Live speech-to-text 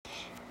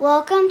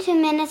Welcome to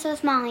Minutes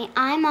with Molly.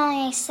 I'm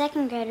Molly, a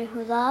second grader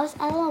who loves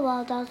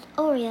LOL dolls,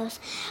 Oreos,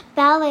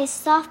 ballet,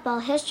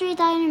 softball, history,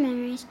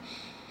 documentaries,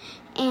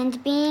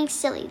 and being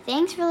silly.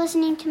 Thanks for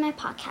listening to my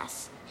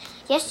podcast.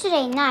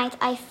 Yesterday night,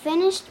 I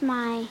finished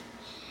my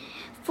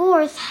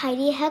 4th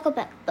Heidi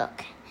Heckelbeck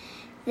book.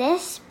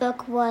 This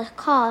book was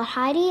called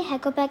Heidi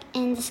Heckelbeck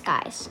in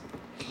Disguise.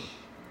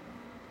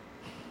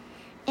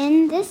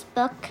 In this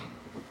book,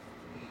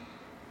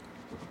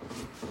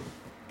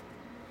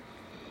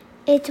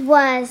 it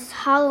was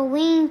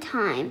Halloween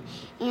time,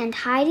 and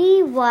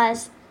Heidi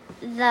was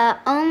the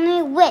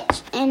only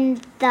witch in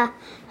the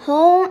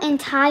whole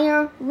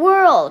entire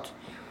world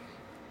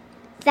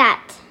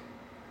that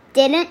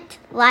didn't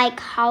like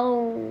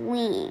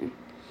Halloween.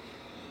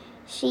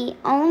 She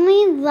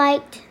only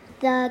liked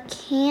the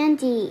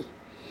candy,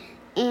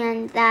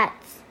 and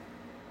that's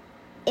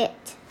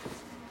it.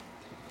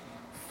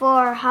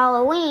 For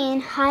Halloween,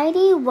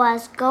 Heidi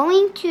was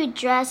going to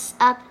dress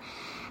up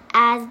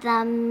as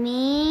the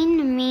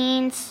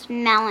mean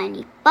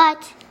Melanie,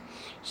 but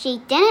she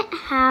didn't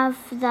have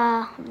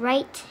the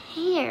right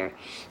hair,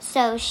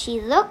 so she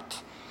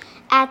looked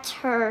at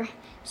her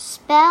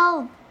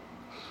spell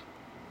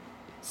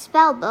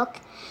book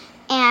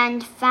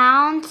and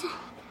found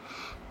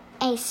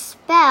a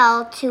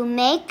spell to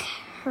make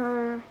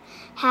her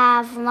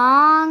have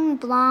long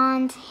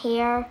blonde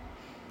hair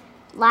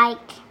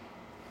like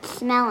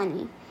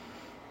Melanie.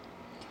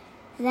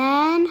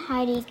 Then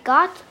Heidi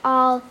got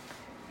all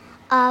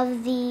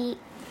of the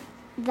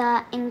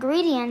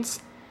ingredients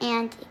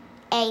and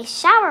a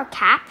shower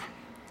cap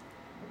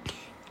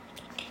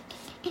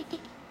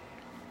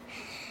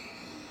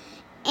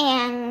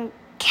and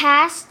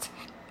cast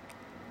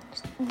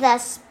the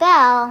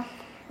spell.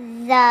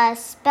 The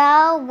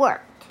spell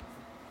worked.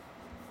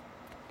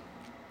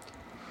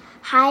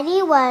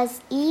 Heidi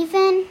was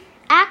even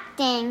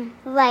acting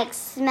like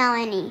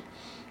Melanie.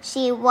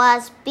 She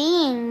was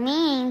being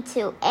mean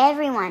to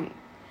everyone,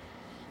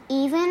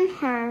 even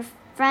her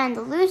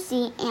friend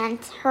Lucy and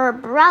her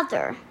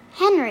brother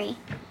Henry.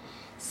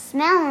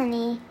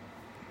 Melanie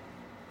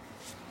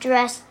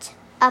dressed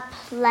up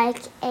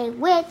like a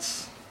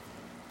witch,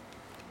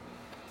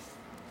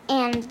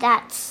 and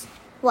that's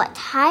what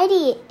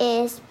Heidi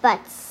is, but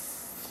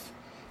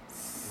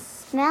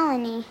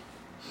Melanie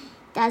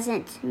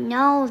doesn't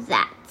know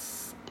that,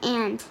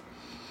 and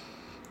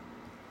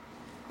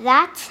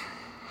that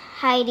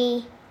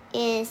Heidi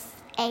is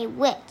a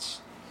witch.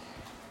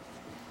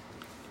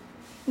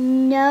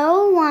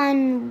 No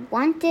one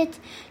wanted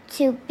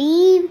to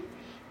be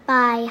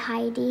by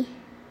Heidi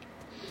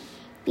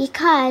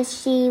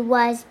because she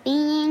was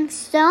being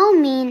so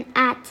mean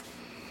at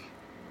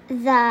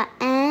the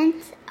end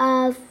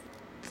of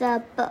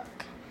the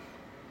book.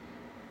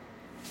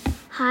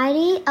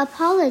 Heidi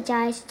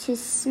apologized to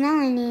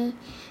Melanie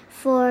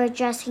for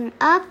dressing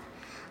up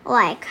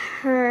like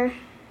her.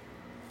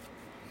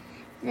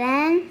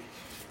 Then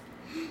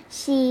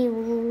she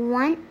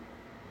went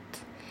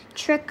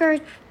trick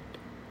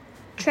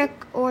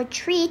or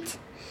treat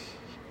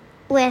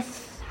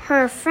with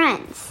her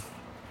friends.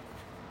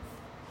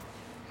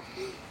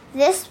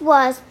 This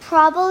was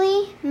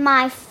probably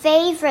my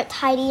favorite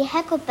Heidi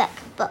Heckelbeck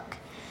book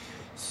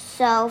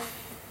so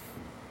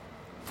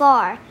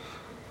far.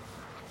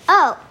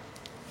 Oh,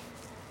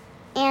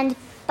 and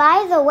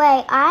by the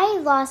way, I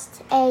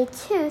lost a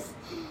tooth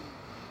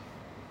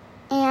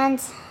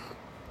and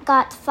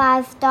got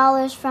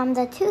 $5 from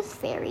the tooth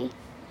fairy.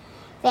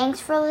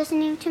 Thanks for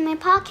listening to my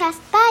podcast.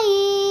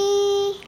 Bye!